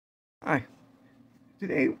Hi,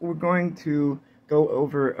 today we're going to go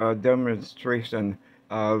over a demonstration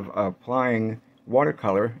of applying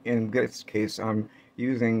watercolor. In this case, I'm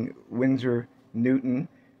using Winsor Newton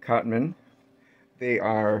Cotman. They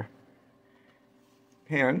are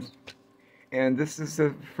pans, and this is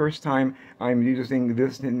the first time I'm using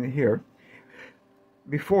this in here.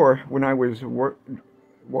 Before, when I was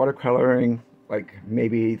watercoloring, like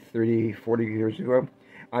maybe 30, 40 years ago,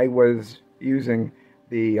 I was using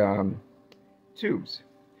the tubes,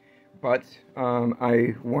 but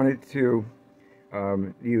I wanted to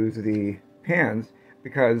use the pans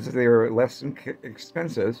because they're less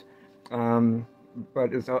expensive,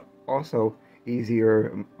 but it's also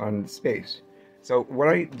easier on space. So what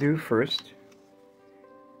I do first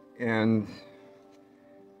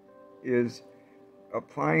is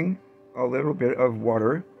applying a little bit of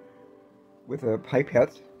water with a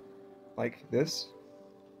pipette like this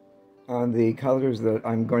on the colors that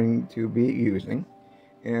I'm going to be using,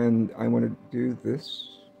 and I want to do this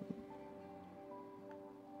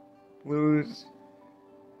blues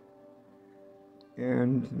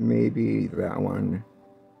and maybe that one,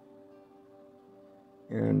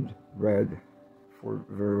 and red for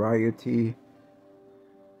variety.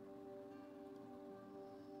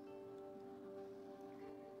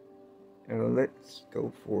 And let's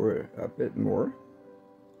go for a bit more.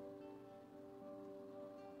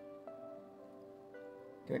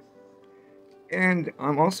 Okay. And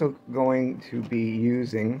I'm also going to be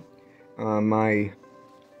using my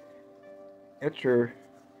etcher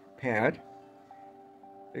pad.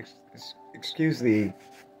 Excuse the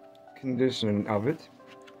condition of it.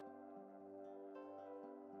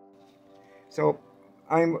 So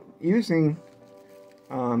I'm using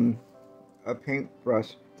a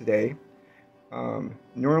paintbrush today.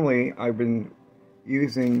 Normally I've been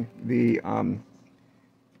using the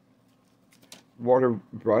water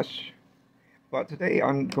brush, but today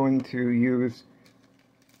I'm going to use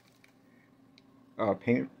a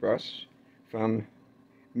paintbrush from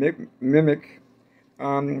Mimic.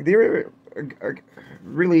 They're a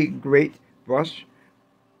really great brush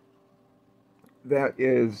that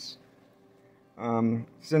is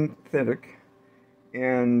synthetic,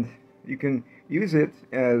 and you can use it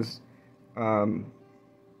as a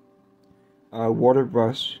water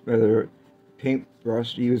brush, or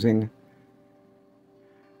paintbrush, using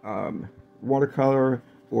watercolor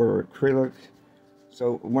or acrylic.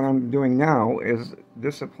 So what I'm doing now is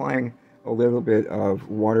just applying a little bit of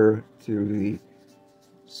water to the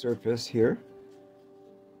surface here,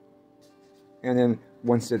 and then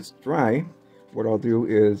once it's dry, what I'll do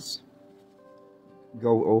is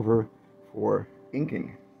go over for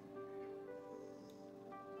inking.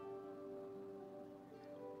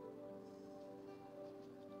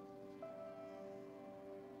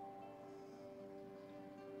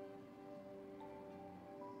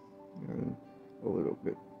 And a little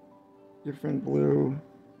bit different blue.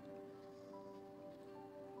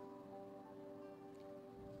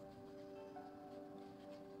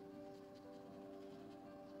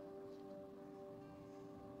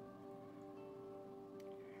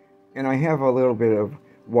 And I have a little bit of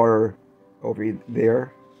water over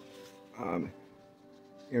there,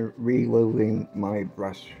 reloading my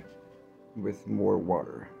brush with more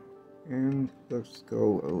water. And let's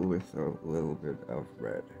go with a little bit of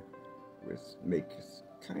red, which makes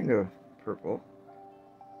kind of purple.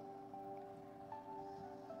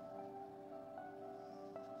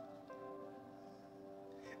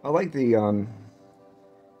 I like the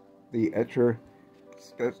etcher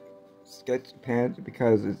sketch pad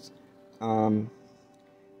because it's 100%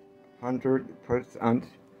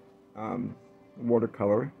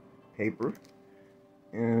 watercolor paper,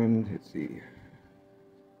 and let's see.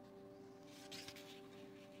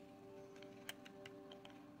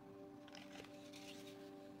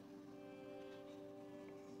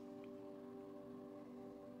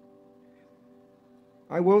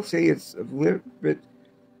 I will say it's a little bit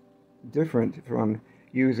different from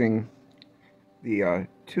using the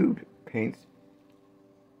tube paints,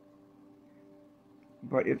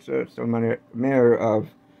 but it's a matter of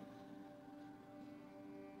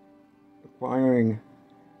acquiring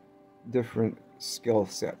different skill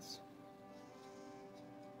sets.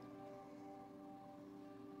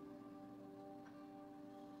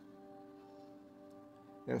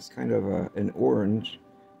 That's kind of an orange,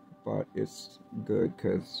 but it's good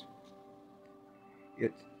because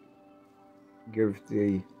it gives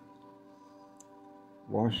the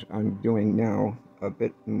wash I'm doing now a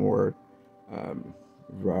bit more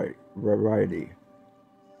variety.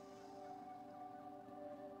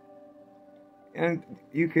 And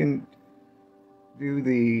you can do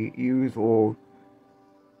the usual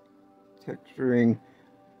texturing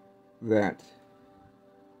that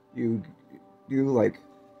you do, like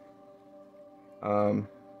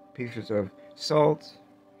pieces of salt.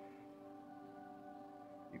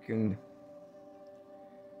 You can,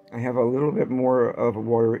 I have a little bit more of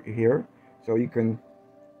water here, so you can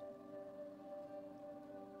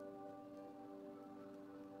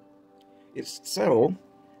it's subtle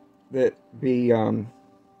that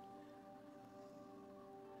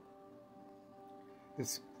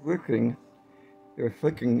this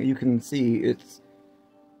flicking, you can see it's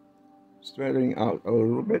spreading out a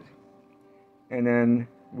little bit, and then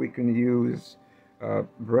we can use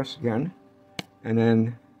brush again, and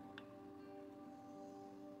then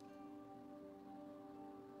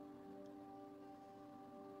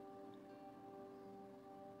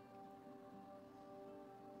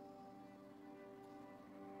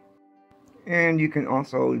you can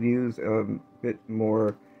also use a bit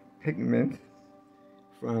more pigment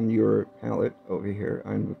from your palette over here.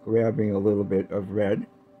 I'm grabbing a little bit of red.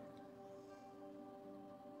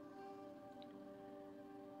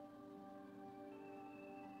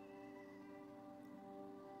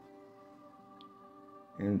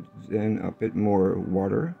 And then a bit more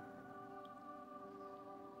water.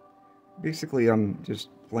 Basically, I'm just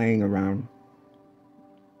playing around,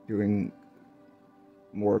 doing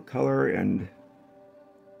more color and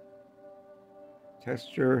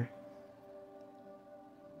texture.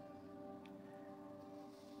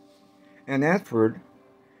 And afterward,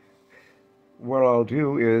 what I'll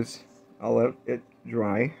do is I'll let it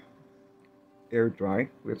dry, air dry,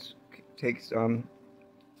 which takes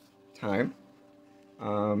time.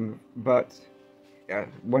 But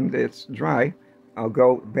when it's dry, I'll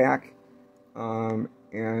go back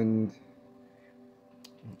and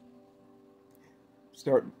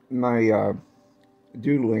start my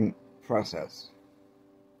doodling process.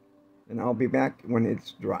 And I'll be back when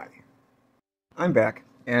it's dry. I'm back,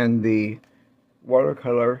 and the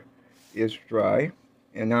watercolor is dry,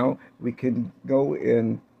 and now we can go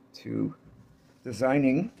into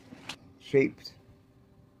designing shapes.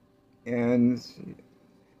 And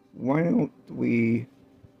why don't we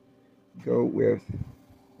go with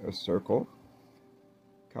a circle,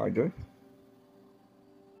 kind of.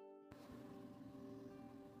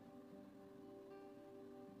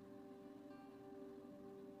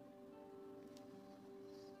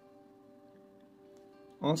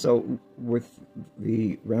 Also, with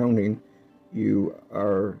the rounding, you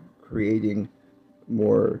are creating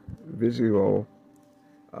more visual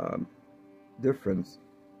difference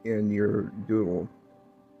in your doodle,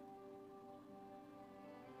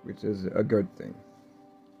 which is a good thing.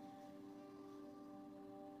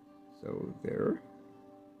 So there,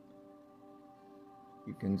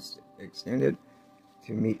 you can extend it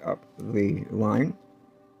to meet up the line,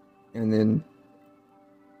 and then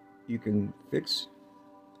you can fix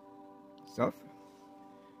stuff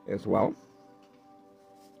as well.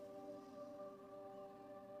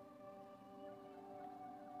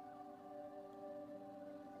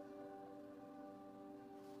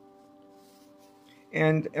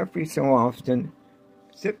 And every so often,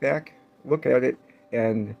 sit back, look at it,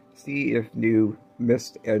 and see if you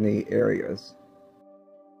missed any areas.